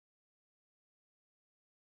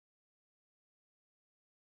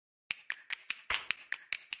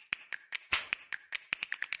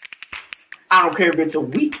I don't care if it's a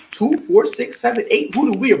week, 2, 4, 6, 7, 8.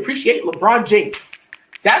 Who do we appreciate? LeBron James.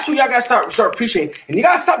 That's who y'all got to start appreciating. And you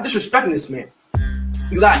got to stop disrespecting this man.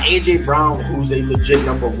 You got A.J. Brown, who's a legit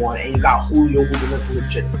number one, and you got Julio, who's a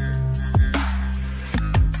legit number one.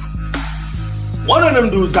 One of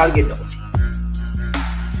them dudes got to get double teamed.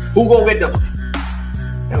 Who gonna get double teamed?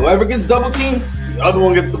 And whoever gets double teamed, the other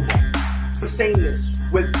one gets the ball. I'm saying this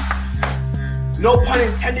with no pun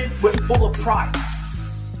intended, with full of pride.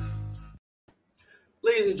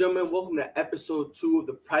 Ladies and gentlemen, welcome to episode 2 of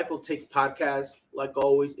the Prideful Takes podcast. Like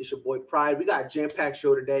always, it's your boy Pride. We got a jam-packed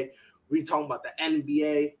show today. We're talking about the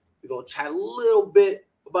NBA. We're going to chat a little bit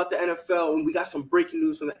about the NFL, and we got some breaking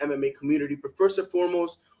news from the MMA community. But first and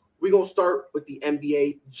foremost, we're going to start with the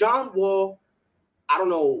NBA. John Wall, I don't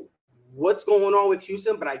know what's going on with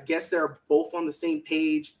Houston, but I guess they're both on the same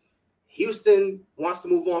page. Houston wants to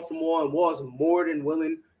move on from Wall, and Wall is more than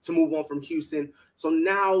willing to move on from Houston. So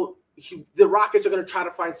now the Rockets are going to try to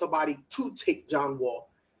find somebody to take John Wall.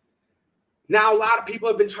 Now, a lot of people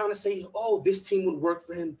have been trying to say, oh, this team would work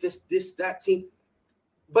for him, that team.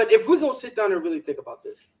 But if we're going to sit down and really think about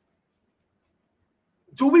this,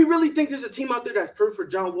 do we really think there's a team out there that's perfect for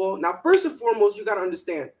John Wall? Now, first and foremost, you got to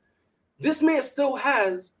understand, this man still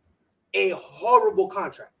has a horrible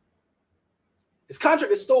contract. His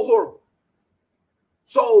contract is still horrible.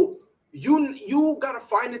 So you got to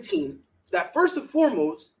find a team that, first and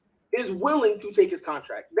foremost, is willing to take his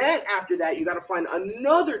contract. Then after that, you got to find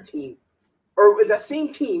another team, or with that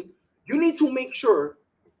same team, you need to make sure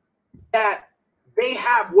that they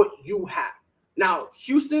have what you have. Now,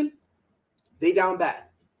 Houston, they down bad.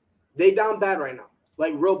 They down bad right now,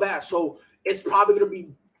 like real bad. So it's probably going to be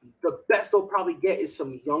the best they'll probably get is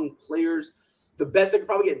some young players. The best they could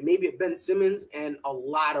probably get maybe a Ben Simmons and a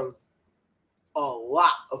lot of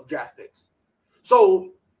draft picks.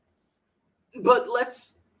 So, but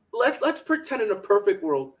let's pretend in a perfect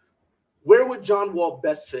world, where would John Wall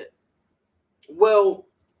best fit? Well,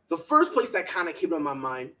 the first place that kind of came to my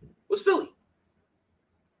mind was Philly.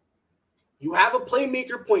 You have a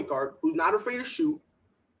playmaker point guard who's not afraid to shoot,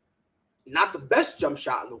 not the best jump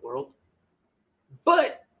shot in the world,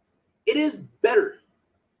 but it is better.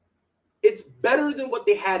 It's better than what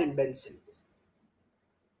they had in Ben Simmons.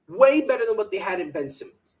 Way better than what they had in Ben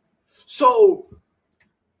Simmons. So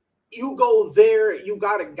you go there, you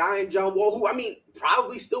got a guy in John Wall who,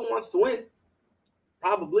 probably still wants to win.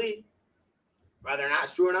 Probably. Whether or not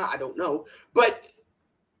it's true or not, I don't know. But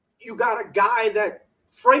you got a guy that,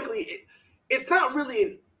 frankly, it's not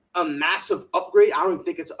really a massive upgrade. I don't even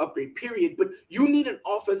think it's an upgrade, period. But you need an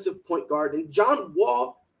offensive point guard. And John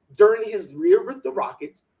Wall, during his year with the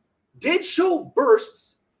Rockets, did show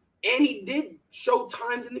bursts, and he did show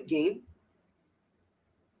times in the game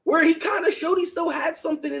where he kind of showed he still had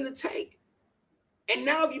something in the tank. And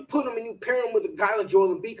now if you put him and you pair him with a guy like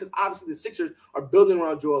Joel Embiid, because obviously the Sixers are building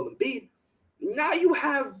around Joel Embiid, now you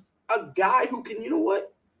have a guy who can, you know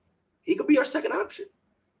what? He could be our second option.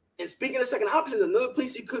 And speaking of second options, another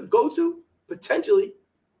place he could go to, potentially,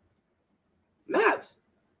 Mavs.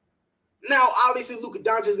 Now, obviously, Luka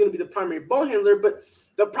Doncic is going to be the primary ball handler, but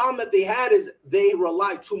the problem that they had is they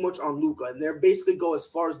rely too much on Luka, and they're basically go as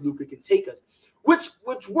far as Luka can take us, which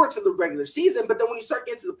works in the regular season. But then when you start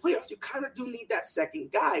getting to the playoffs, you kind of do need that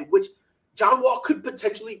second guy, which John Wall could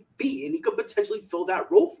potentially be, and he could potentially fill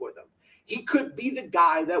that role for them. He could be the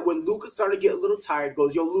guy that when Luka started to get a little tired,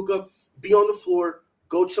 goes, yo, Luka, be on the floor,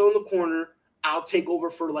 go chill in the corner. I'll take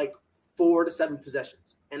over for like 4 to 7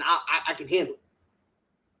 possessions, and I can handle it.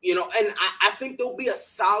 You know, and I think there'll be a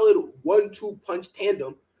solid 1-2 punch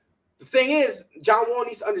tandem. The thing is, John Wall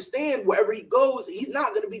needs to understand wherever he goes, he's not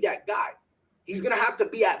going to be that guy. He's going to have to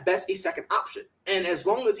be at best a second option. And as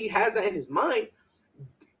long as he has that in his mind,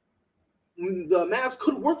 the Mavs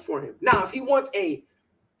could work for him. Now, if he wants a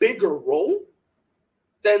bigger role,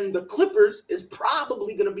 then the Clippers is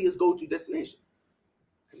probably going to be his go-to destination.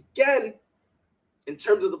 Because again, in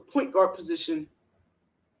terms of the point guard position,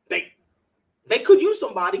 they could use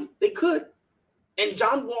somebody. They could. And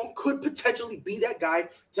John Wall could potentially be that guy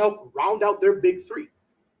to help round out their big three.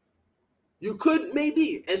 You could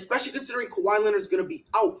maybe, especially considering Kawhi Leonard is going to be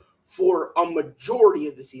out for a majority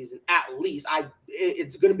of the season, at least.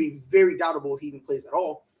 It's going to be very doubtable if he even plays at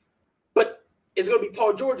all. But it's going to be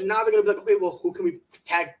Paul George, and now they're going to be like, okay, well, who can we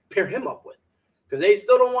pair him up with? Because they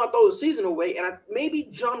still don't want to throw the season away, and maybe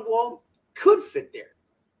John Wall could fit there.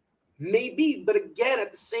 Maybe, but again, at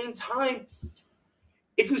the same time,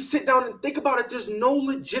 if you sit down and think about it, there's no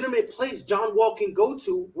legitimate place John Wall can go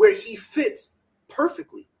to where he fits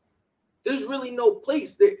perfectly. There's really no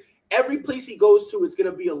place there. every place he goes to, it's going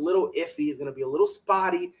to be a little iffy. It's going to be a little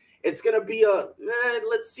spotty. It's going to be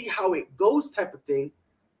let's see how it goes type of thing.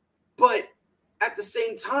 But at the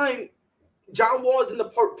same time, John Wall is in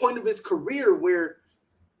the point of his career where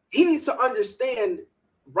he needs to understand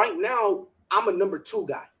right now, I'm a number 2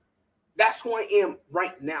 guy. That's who I am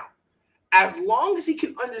right now. As long as he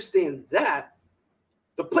can understand that,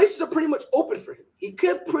 the places are pretty much open for him. He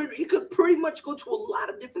could pretty much go to a lot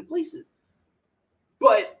of different places.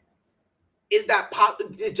 But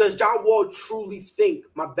does John Wall truly think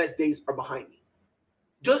my best days are behind me?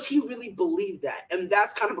 Does he really believe that? And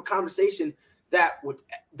that's kind of a conversation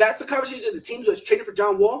that's a conversation that the teams that's trading for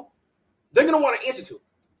John Wall, they're going to want to answer to.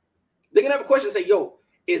 They're going to have a question and say, yo,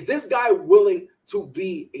 is this guy willing to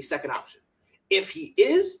be a second option? If he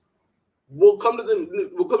is, we'll come to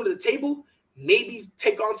the table, maybe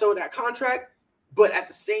take on some of that contract. But at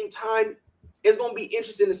the same time, it's going to be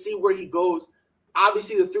interesting to see where he goes.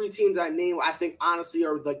 Obviously, the 3 teams I named, I think, honestly,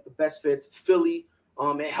 are like the best fits. Philly,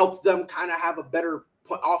 it helps them kind of have a better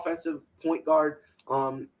offensive point guard.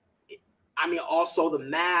 Also the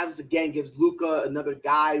Mavs, again, gives Luka another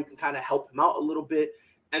guy who can kind of help him out a little bit.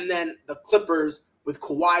 And then the Clippers, with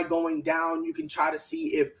Kawhi going down, you can try to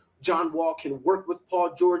see if John Wall can work with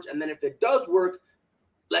Paul George. And then if it does work,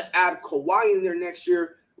 let's add Kawhi in there next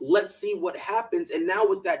year. Let's see what happens. And now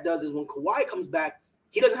what that does is when Kawhi comes back,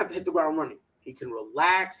 he doesn't have to hit the ground running. He can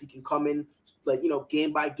relax. He can come in,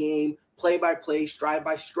 game by game, play by play, stride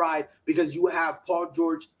by stride, because you have Paul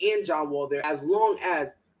George and John Wall there, as long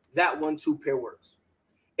as that 1-2 pair works.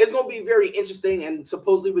 It's going to be very interesting, and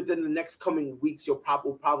supposedly within the next coming weeks, you'll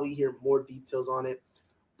probably hear more details on it.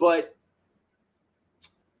 But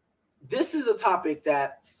this is a topic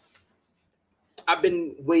that I've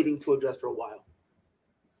been waiting to address for a while.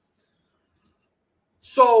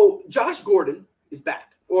 So Josh Gordon is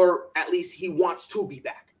back, or at least he wants to be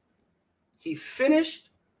back. He finished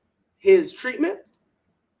his treatment.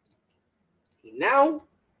 He now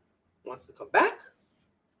wants to come back.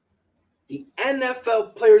 The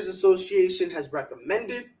NFL Players Association has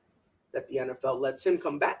recommended that the NFL lets him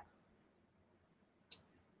come back.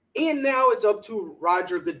 And now it's up to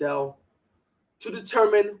Roger Goodell to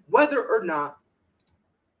determine whether or not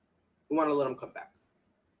we want to let him come back.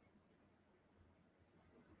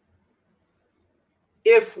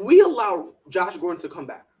 If we allow Josh Gordon to come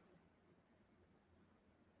back,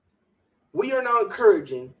 we are now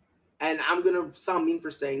encouraging, and I'm going to sound mean for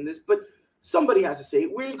saying this, but somebody has to say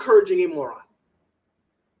it, we're encouraging a moron.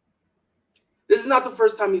 This is not the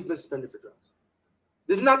first time he's been suspended for drugs.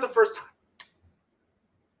 This is not the first time.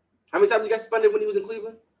 How many times he got suspended when he was in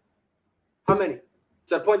Cleveland? How many?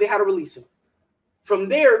 To the point they had to release him. From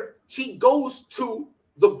there, he goes to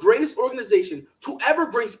the greatest organization to ever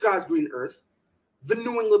grace God's green earth, the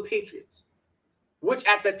New England Patriots, which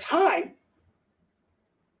at the time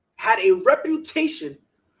had a reputation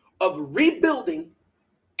of rebuilding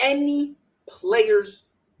any player's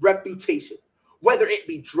reputation, whether it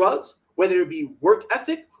be drugs, whether it be work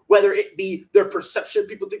ethic, whether it be their perception,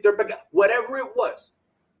 people think they're bad, whatever it was.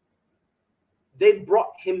 They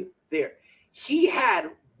brought him there. He had,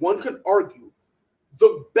 one could argue,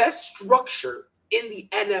 the best structure in the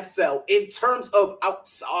NFL in terms of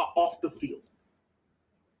off the field.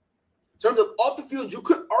 In terms of off the field, you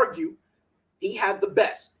could argue he had the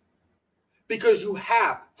best, because you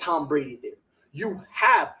have Tom Brady there. You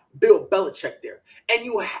have Bill Belichick there. And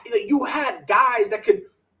you had guys that could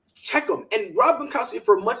check him. And Rob Gronkowski,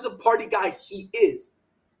 for much of the party guy he is,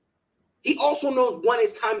 he also knows when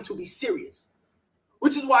it's time to be serious.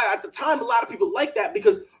 Which is why at the time, a lot of people liked that,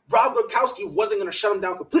 because Rob Gronkowski wasn't going to shut him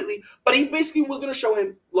down completely, but he basically was going to show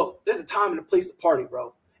him, look, there's a time and a place to party,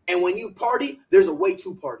 bro. And when you party, there's a way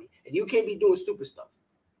to party. And you can't be doing stupid stuff.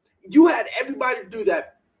 You had everybody to do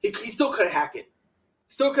that. He still couldn't hack it.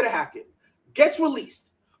 Still couldn't hack it. Gets released.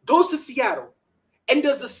 Goes to Seattle. And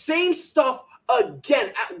does the same stuff again.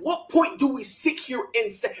 At what point do we sit here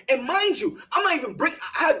and say, and mind you, I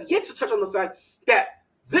have yet to touch on the fact that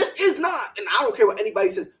this is not, and I don't care what anybody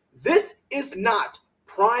says, this is not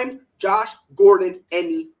prime Josh Gordon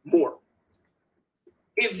anymore.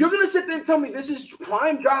 If you're going to sit there and tell me this is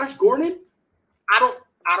prime Josh Gordon, I don't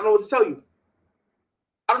know what to tell you.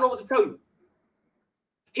 I don't know what to tell you.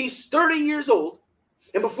 He's 30 years old,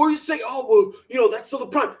 and before you say, oh, well, that's still the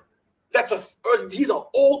prime, he's an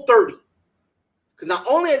old 30. Because not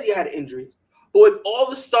only has he had injuries, but with all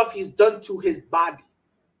the stuff he's done to his body,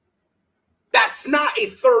 that's not a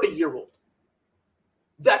 30-year-old.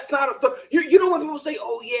 That's not a you know when people say,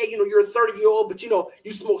 oh, yeah, you're a 30-year-old, but, you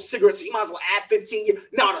smoke cigarettes, so you might as well add 15 years.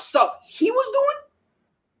 Now, the stuff he was doing,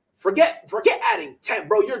 forget adding 10,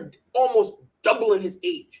 bro. You're almost doubling his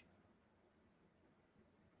age.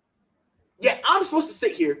 Yeah, I'm supposed to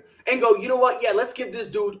sit here and go, you know what? Yeah, let's give this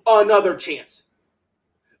dude another chance.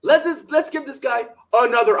 Let's give this guy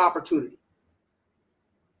another opportunity.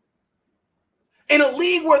 In a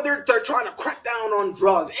league where they're trying to crack down on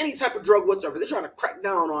drugs, any type of drug whatsoever, they're trying to crack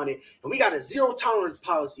down on it. And we got a zero tolerance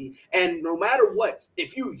policy. And no matter what,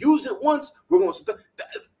 if you use it once, we're going to...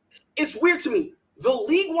 It's weird to me. The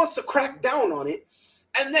league wants to crack down on it.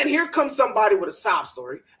 And then here comes somebody with a sob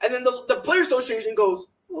story. And then the Player Association goes,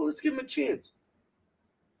 well, let's give him a chance.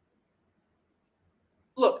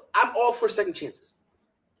 Look, I'm all for second chances.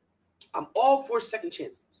 I'm all for second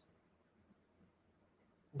chances.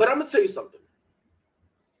 But I'm going to tell you something.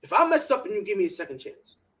 If I mess up and you give me a second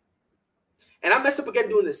chance, and I mess up again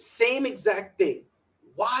doing the same exact thing,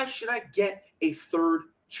 why should I get a third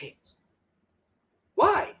chance?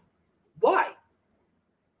 Why? Why?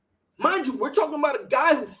 Mind you, we're talking about a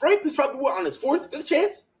guy who frankly is probably on his fourth, fifth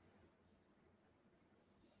chance.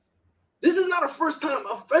 This is not a first-time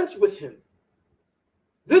offense with him.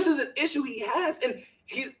 This is an issue he has, and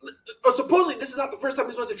supposedly this is not the first time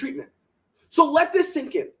he's went to treatment. So let this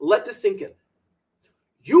sink in. Let this sink in.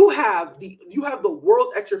 You have the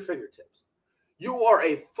world at your fingertips. You are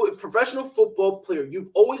a professional football player.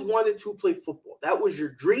 You've always wanted to play football. That was your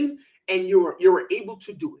dream, and you were able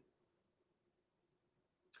to do it.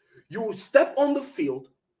 You step on the field,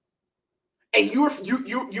 and you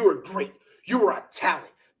were great. You were a talent.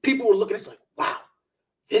 People were looking at you like, wow,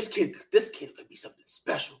 this kid could be something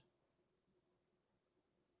special.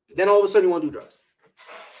 Then all of a sudden you want to do drugs.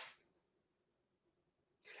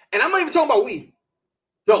 And I'm not even talking about weed.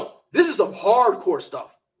 No, this is some hardcore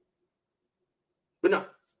stuff. But no.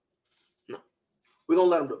 We're going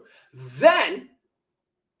to let him do it. Then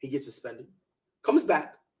he gets suspended, comes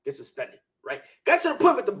back, gets suspended, right? Got to the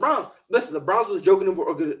point with the Browns. Listen, the Browns was a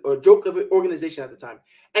joke of an organization at the time.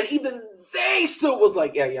 And even they still was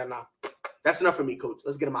like, yeah, nah. That's enough for me, coach.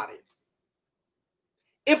 Let's get him out of here.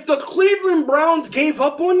 If the Cleveland Browns gave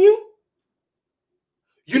up on you,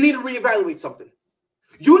 you need to reevaluate something.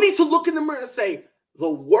 You need to look in the mirror and say, the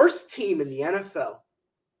worst team in the NFL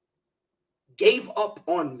gave up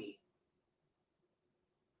on me.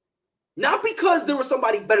 Not because there was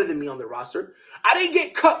somebody better than me on the roster. I didn't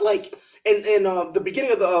get cut like in the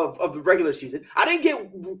beginning of the regular season. I didn't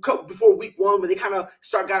get cut before week 1 when they kind of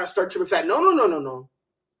got to start tripping fat. No.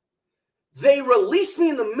 They released me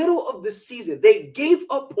in the middle of the season. They gave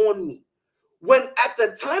up on me. When at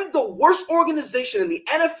the time the worst organization in the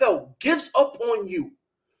NFL gives up on you,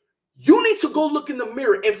 you need to go look in the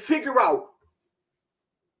mirror and figure out,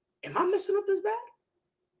 am I messing up this bad?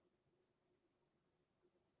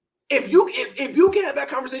 If you can have that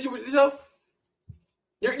conversation with yourself,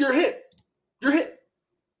 you're hit. You're hit.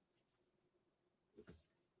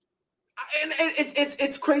 And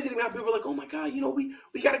it's crazy to me how people are like, oh my God,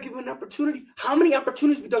 we got to give him an opportunity. How many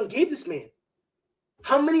opportunities we done gave this man?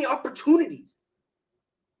 How many opportunities?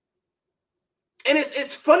 And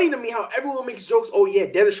it's funny to me how everyone makes jokes. Oh yeah,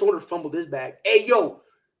 Dennis Schroeder fumbled his bag. Hey yo,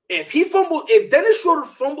 if Dennis Schroeder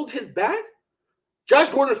fumbled his bag, Josh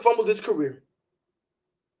Gordon fumbled his career.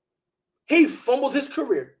 He fumbled his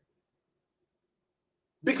career.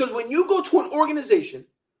 Because when you go to an organization,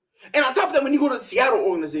 and on top of that, when you go to the Seattle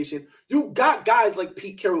organization, you got guys like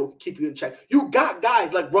Pete Carroll who keep you in check. You got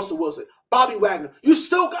guys like Russell Wilson, Bobby Wagner. You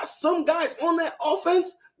still got some guys on that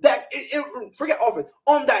offense forget offense,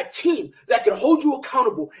 on that team that can hold you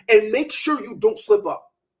accountable and make sure you don't slip up.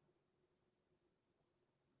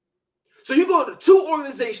 So you go to two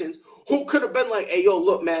organizations who could have been like, hey, yo,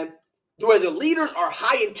 look, man, where the leaders are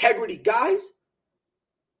high integrity guys.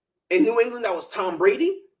 In New England, that was Tom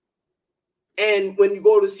Brady. And when you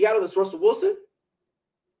go to Seattle, that's Russell Wilson.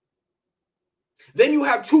 Then you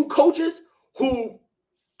have two coaches who,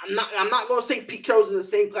 I'm not going to say Pete Carroll's in the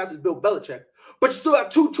same class as Bill Belichick, but you still have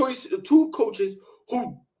two coaches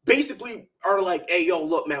who basically are like, hey, yo,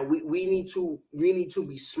 look, man, we need to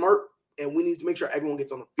be smart, and we need to make sure everyone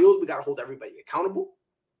gets on the field. We got to hold everybody accountable.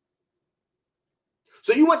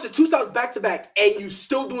 So you went to 2 stops back to back, and you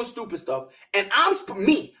still doing stupid stuff. And I'm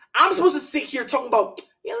supposed to sit here talking about,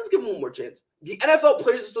 yeah, let's give him one more chance. The NFL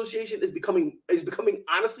Players Association is becoming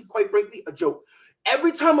honestly, quite frankly, a joke.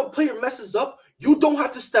 Every time a player messes up, you don't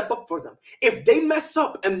have to step up for them. If they mess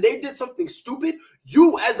up and they did something stupid,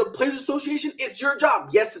 you as the Players Association, it's your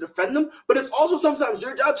job, yes, to defend them, but it's also sometimes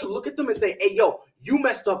your job to look at them and say, hey, yo, you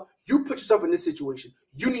messed up. You put yourself in this situation.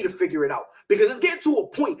 You need to figure it out. Because it's getting to a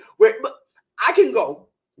point where I can go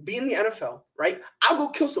be in the NFL, right? I'll go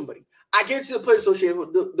kill somebody. I guarantee the Players Association,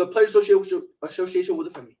 the Players Association will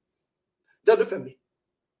defend me. They'll defend me.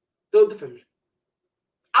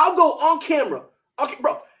 I'll go on camera. Okay,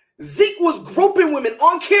 bro. Zeke was groping women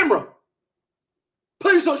on camera.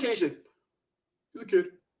 Association. He's a kid.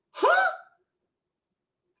 Huh?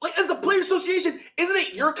 Like, as the Players Association, isn't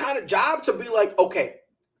it your kind of job to be like, okay,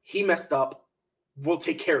 he messed up. We'll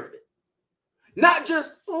take care of it. Not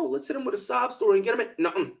just, oh, let's hit him with a sob story and get him in.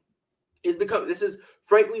 No.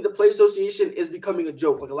 Frankly, the Players Association is becoming a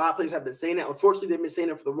joke. Like, a lot of players have been saying that. Unfortunately, they've been saying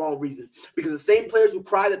it for the wrong reason. Because the same players who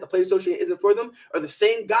cry that the Players Association isn't for them are the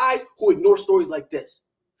same guys who ignore stories like this.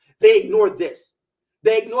 They ignore this.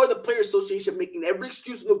 They ignore the Players Association making every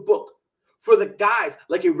excuse in the book for the guys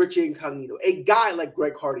like a Richie Incognito, a guy like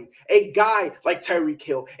Greg Hardy, a guy like Tyreek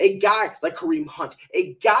Hill, a guy like Kareem Hunt,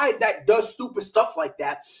 a guy that does stupid stuff like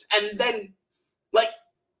that. And then, like,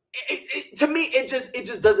 to me, it just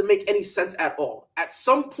doesn't make any sense at all. At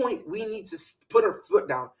some point, we need to put our foot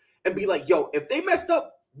down and be like, yo, if they messed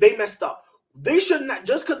up, they messed up. They should not,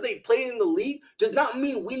 just because they played in the league does not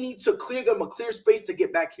mean we need to clear them a clear space to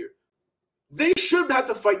get back here. They should have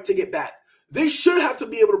to fight to get back. They should have to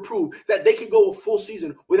be able to prove that they can go a full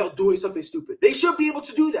season without doing something stupid. They should be able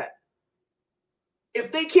to do that.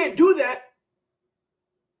 If they can't do that,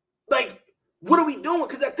 like, what are we doing?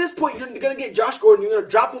 Because at this point, you're going to get Josh Gordon. You're going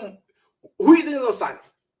to drop him. Who do you think is going to sign him?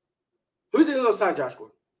 Who do you think is going to sign Josh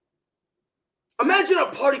Gordon? Imagine a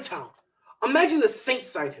party town. Imagine the Saints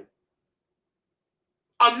sign him.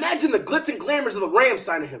 Imagine the glitz and glamours of the Rams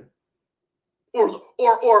signing him. Or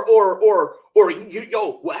what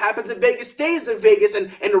happens in Vegas stays in Vegas and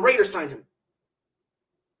the Raiders sign him.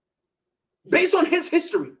 Based on his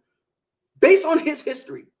history.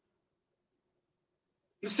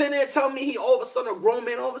 You sitting there telling me he all of a sudden a grown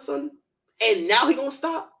man all of a sudden? And now he gonna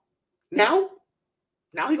stop? Now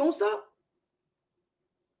he gonna stop?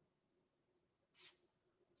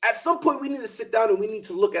 At some point, we need to sit down and we need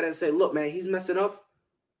to look at it and say, look, man, he's messing up.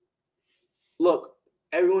 Look,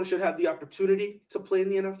 everyone should have the opportunity to play in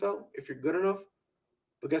the NFL if you're good enough.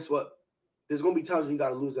 But guess what? There's going to be times when you got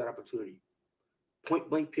to lose that opportunity. Point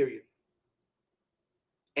blank, period.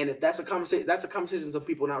 And if that's a conversation some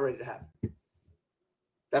people are not ready to have.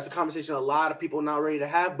 That's a conversation a lot of people are not ready to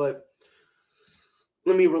have, but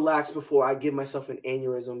let me relax before I give myself an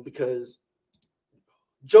aneurysm, because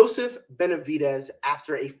Joseph Benavidez,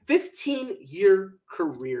 after a 15-year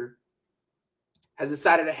career, has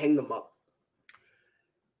decided to hang them up.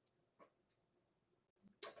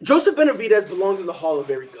 Joseph Benavidez belongs in the Hall of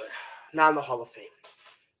Very Good, not in the Hall of Fame.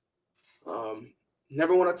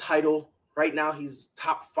 Never won a title. Right now, he's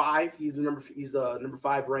top 5. He's the number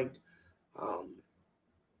 5 ranked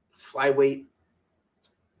flyweight.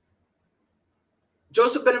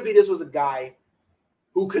 Joseph Benavidez was a guy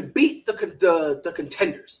who could beat the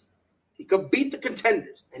contenders. He could beat the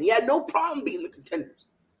contenders, and he had no problem beating the contenders.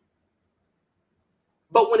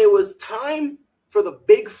 But when it was time for the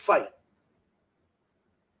big fight,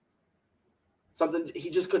 he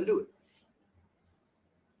just couldn't do it.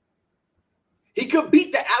 He could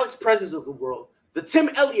beat the Alex Prezes of the world, the Tim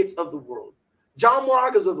Elliott's of the world, John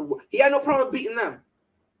Moraga's of the world. He had no problem beating them.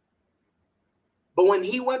 But when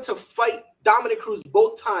he went to fight Dominic Cruz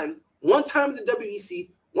both times, one time in the WEC,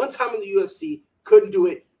 one time in the UFC, couldn't do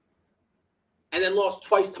it, and then lost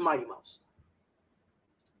twice to Mighty Mouse.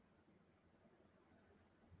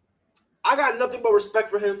 I got nothing but respect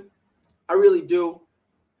for him. I really do.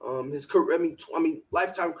 His career, I mean,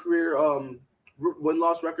 lifetime career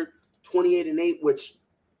win-loss record, 28-8. Which,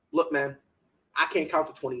 look, man, I can't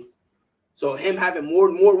count to 20. So him having more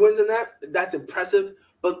wins than that, that's impressive.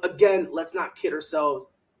 But again, let's not kid ourselves.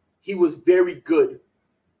 He was very good,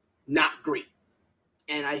 not great.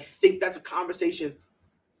 And I think that's a conversation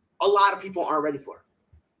a lot of people aren't ready for.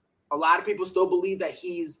 A lot of people still believe that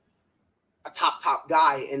he's a top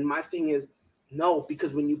guy. And my thing is, no,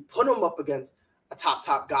 because when you put him up against a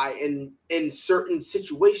top guy in certain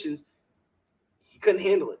situations, he couldn't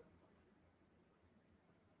handle it.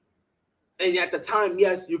 And at the time,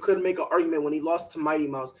 yes, you could make an argument when he lost to Mighty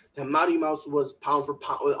Mouse that Mighty Mouse was pound for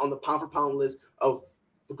pound on the pound for pound list of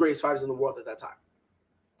the greatest fighters in the world at that time.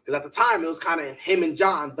 Because at the time, it was kind of him and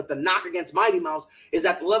John. But the knock against Mighty Mouse is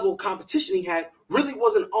that the level of competition he had really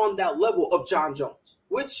wasn't on that level of John Jones.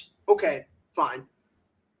 Which, okay, fine.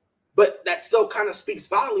 But that still kind of speaks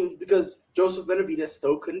volumes because Joseph Benavidez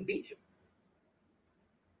still couldn't beat him.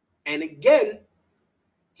 And again,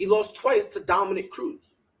 he lost twice to Dominic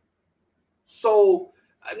Cruz. So,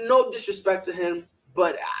 no disrespect to him,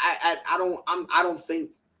 but I don't think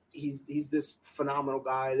he's this phenomenal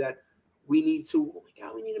guy that we need to. Oh my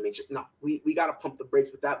God, we need to make sure. No, we got to pump the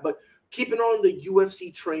brakes with that. But keeping on the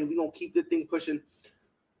UFC train, we're gonna keep the thing pushing.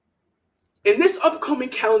 In this upcoming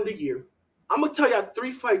calendar year, I'm gonna tell you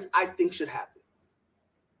 3 fights I think should happen,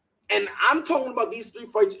 and I'm talking about these 3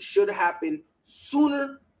 fights should happen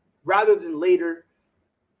sooner rather than later.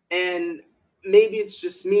 And maybe it's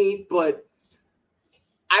just me, but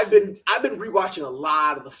I've been rewatching a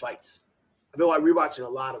lot of the fights. I've been rewatching a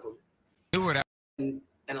lot of them.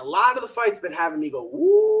 And a lot of the fights been having me go,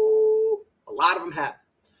 woo. A lot of them have.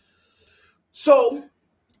 So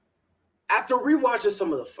after rewatching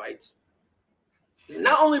some of the fights, and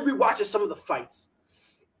not only rewatching some of the fights,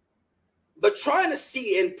 but trying to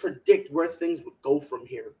see and predict where things would go from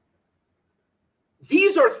here.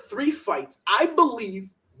 These are 3 fights I believe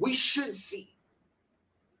we should see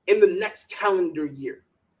in the next calendar year.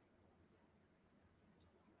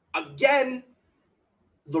 Again,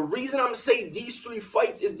 the reason I'm saying these 3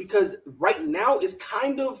 fights is because right now is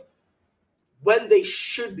kind of when they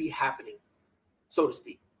should be happening, so to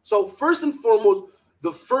speak. So first and foremost,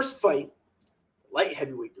 the first fight, light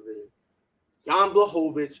heavyweight division, Jan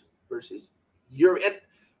Blachowicz versus Yuri. And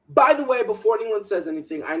by the way, before anyone says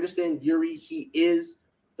anything, I understand Yuri, he is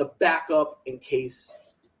the backup in case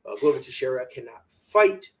Glover Teixeira cannot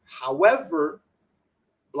fight. However,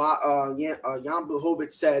 Jan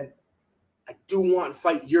Blachowicz said, I do want to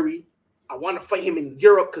fight Yuri. I want to fight him in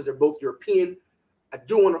Europe because they're both European. I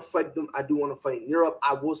do want to fight them. I do want to fight in Europe.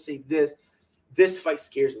 I will say this. This fight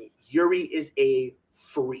scares me. Yuri is a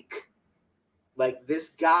freak. Like, this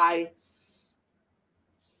guy,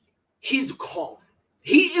 he's calm.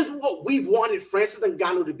 He is what we've wanted Francis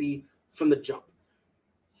Ngannou to be from the jump.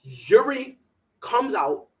 Yuri comes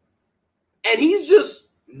out, and he's just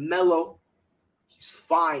mellow. He's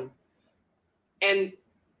fine. And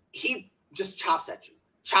he just chops at you.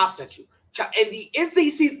 And the instant he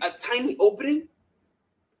sees a tiny opening,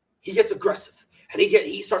 he gets aggressive. And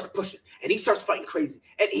he starts pushing. And he starts fighting crazy.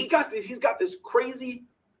 And he's got this crazy,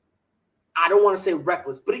 I don't want to say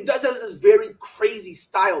reckless, but he does have this very crazy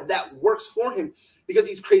style that works for him because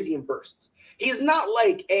he's crazy in bursts. He's not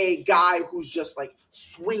like a guy who's just like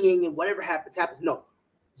swinging and whatever happens. No.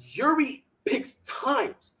 Yuri picks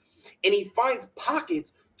times and he finds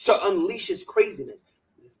pockets to unleash his craziness.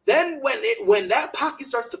 Then when that pocket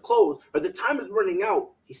starts to close or the time is running out,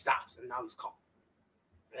 he stops and now he's calm.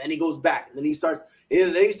 And then he goes back and then he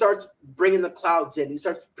starts bringing the clouds in. He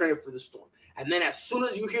starts preparing for the storm. And then as soon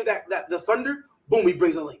as you hear that the thunder, boom, he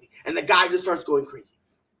brings a lightning. And the guy just starts going crazy.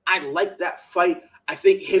 I like that fight. I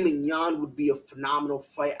think him and Jan would be a phenomenal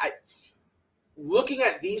fight. Looking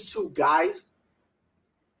at these 2 guys,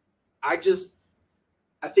 I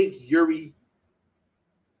think Yuri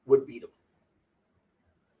would beat him.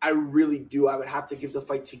 I really do. I would have to give the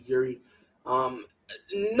fight to Yuri.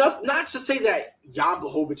 Not to say that Jan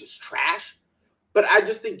Blachowicz is trash, but I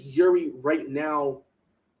just think Yuri right now,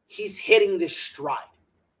 he's hitting this stride.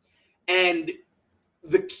 And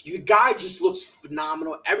the guy just looks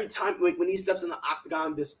phenomenal. Every time, like when he steps in the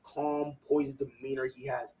octagon, this calm, poised demeanor he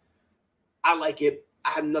has. I like it. I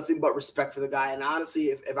have nothing but respect for the guy. And honestly,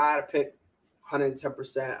 if I had to pick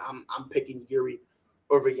 110%, I'm picking Yuri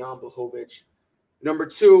over Jan Blachowicz. Number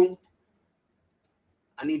 2,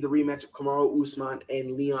 I need the rematch of Kamaru Usman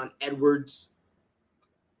and Leon Edwards.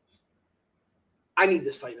 I need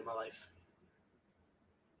this fight in my life.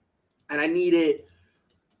 And I need it.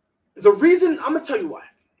 The reason, I'm going to tell you why.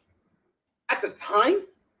 At the time,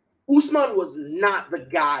 Usman was not the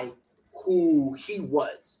guy who he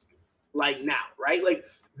was like now, right? Like,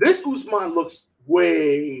 this Usman looks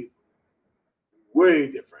way,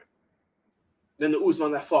 way different than the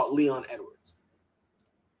Usman that fought Leon Edwards.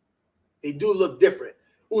 They do look different.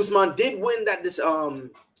 Usman did win that.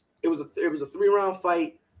 It was a 3-round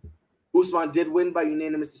fight. Usman did win by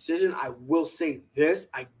unanimous decision. I will say this: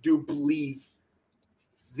 I do believe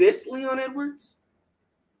this Leon Edwards.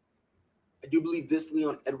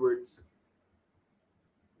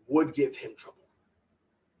 Would give him trouble.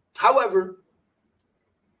 However,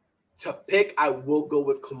 to pick, I will go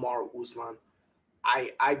with Kamaru Usman.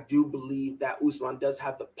 I do believe that Usman does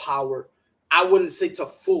have the power. I wouldn't say to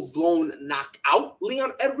full-blown knock out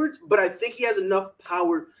Leon Edwards, but I think he has enough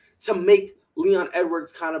power to make Leon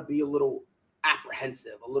Edwards kind of be a little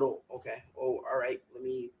apprehensive, a little, okay, oh, all right, let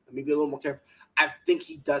me be a little more careful. I think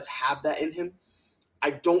he does have that in him.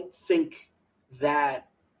 I don't think that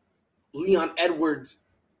Leon Edwards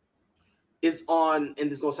is on, and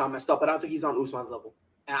this is going to sound messed up, but I don't think he's on Usman's level.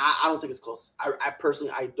 And I don't think it's close. I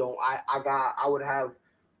personally, I don't. I would have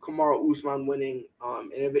Kamaru Usman winning.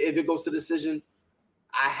 And if it goes to decision,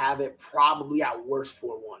 I have it probably at worst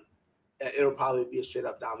 4-1. It'll probably be a straight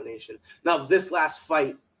up domination. Now, this last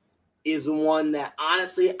fight is one that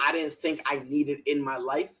honestly I didn't think I needed in my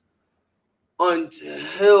life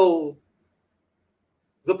until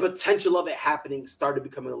the potential of it happening started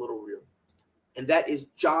becoming a little real. And that is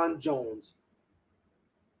John Jones.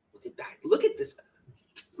 Look at that. Look at this.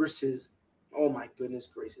 Versus Oh my goodness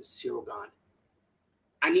gracious, Ciryl Gane.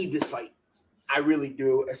 I need this fight. I really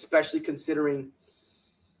do, especially considering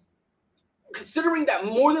that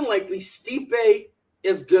more than likely Stipe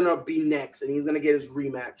is gonna be next and he's gonna get his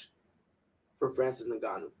rematch for Francis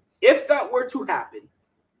Ngannou. If that were to happen,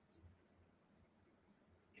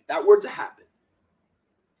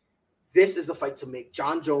 this is the fight to make.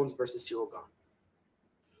 Jon Jones versus Ciryl Gane.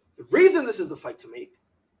 The reason this is the fight to make,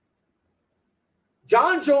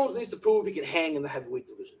 Jon Jones needs to prove he can hang in the heavyweight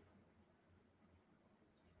division.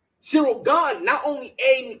 Ciryl Gane, not only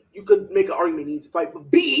A, you could make an argument he needs to fight,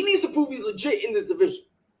 but B, he needs to prove he's legit in this division.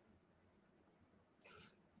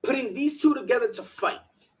 Putting these two together to fight.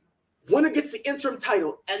 Winner gets the interim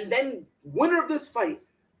title, and then winner of this fight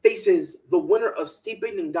faces the winner of Stipe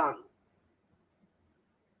Ngannou.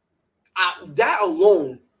 That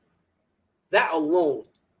alone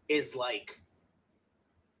is like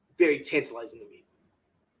very tantalizing to me.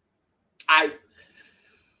 I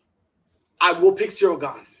will pick Ciryl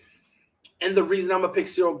Gane. And the reason I'm going to pick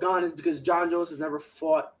Ciryl Gane is because Jon Jones has never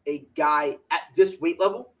fought a guy at this weight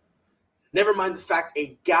level. Never mind the fact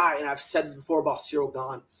a guy, and I've said this before about Ciryl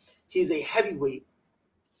Gane, he's a heavyweight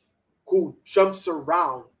who jumps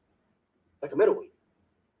around like a middleweight.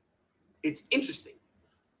 It's interesting,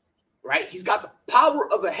 right? He's got the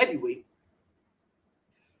power of a heavyweight,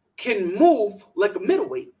 can move like a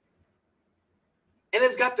middleweight, and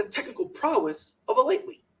has got the technical prowess of a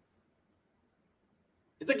lightweight.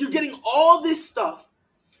 It's like you're getting all this stuff,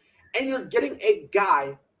 and you're getting a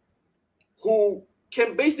guy who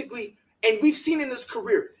can basically, and we've seen in his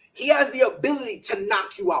career, he has the ability to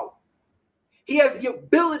knock you out. He has the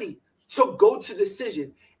ability to go to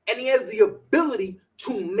decision, and he has the ability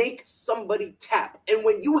to make somebody tap. And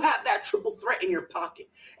when you have that triple threat in your pocket,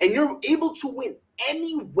 and you're able to win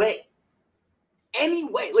any way,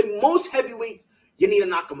 like most heavyweights, you need to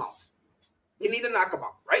knock them out. You need to knock them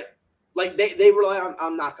out, right? Like they rely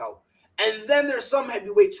on knockout. And then there's some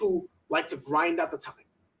heavyweights who like to grind out the time,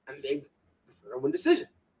 and they prefer to win decision.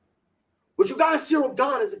 What you got in Ciryl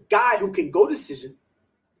Gane is a guy who can go decision,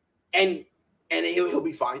 and he'll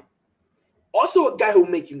be fine. Also a guy who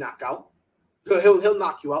will make you knock out. He'll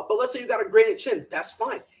knock you out. But let's say you got a graded chin. That's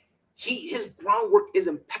fine. His groundwork is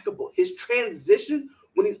impeccable. His transition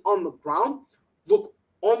when he's on the ground look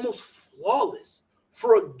almost flawless.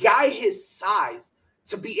 For a guy his size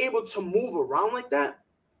to be able to move around like that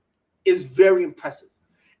is very impressive.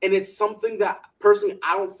 And it's something that personally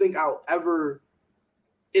I don't think I'll ever,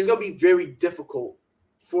 it's going to be very difficult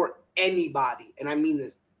for anybody, and I mean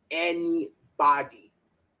this, anybody,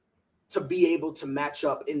 to be able to match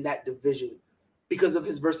up in that division because of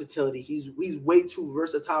his versatility. He's way too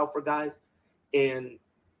versatile for guys. And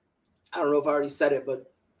I don't know if I already said it,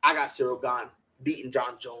 but I got Ciryl Gane beating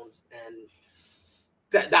Jon Jones, and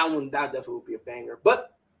that definitely will be a banger.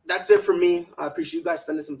 But that's it for me. I appreciate you guys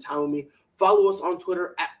spending some time with me. Follow us on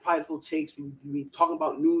Twitter at Prideful Takes. We'll be talking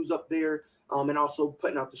about news up there, and also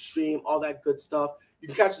putting out the stream, all that good stuff. You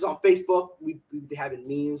can catch us on Facebook. We be having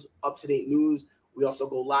memes, up-to-date news. We also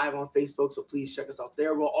go live on Facebook, so please check us out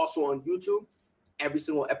there. We're also on YouTube. Every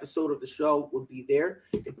single episode of the show will be there.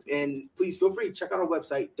 And please feel free to check out our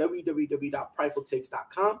website,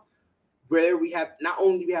 www.pridefultakes.com, where we have, not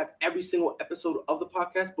only do we have every single episode of the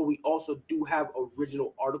podcast, but we also do have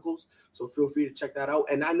original articles. So feel free to check that out.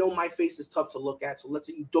 And I know my face is tough to look at. So let's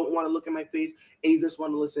say you don't want to look at my face and you just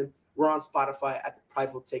want to listen. We're on Spotify at the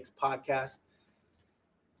Prideful Takes podcast.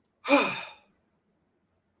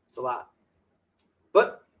 It's a lot.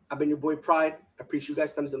 But I've been your boy Pride. I appreciate you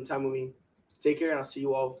guys spending some time with me. Take care, and I'll see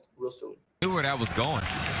you all real soon. Knew where that was going.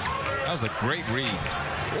 That was a great read.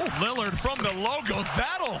 Oh, Lillard from the logo.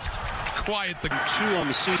 That'll quiet the two on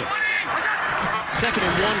the season. 2nd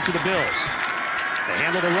and 1 for the Bills. They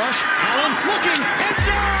handle the rush. Allen looking. End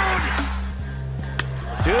zone.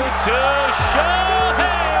 To Shohei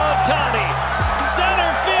Ohtani.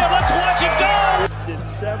 Center field. Let's watch it go. Did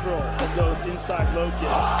several of those inside low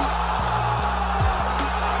kicks.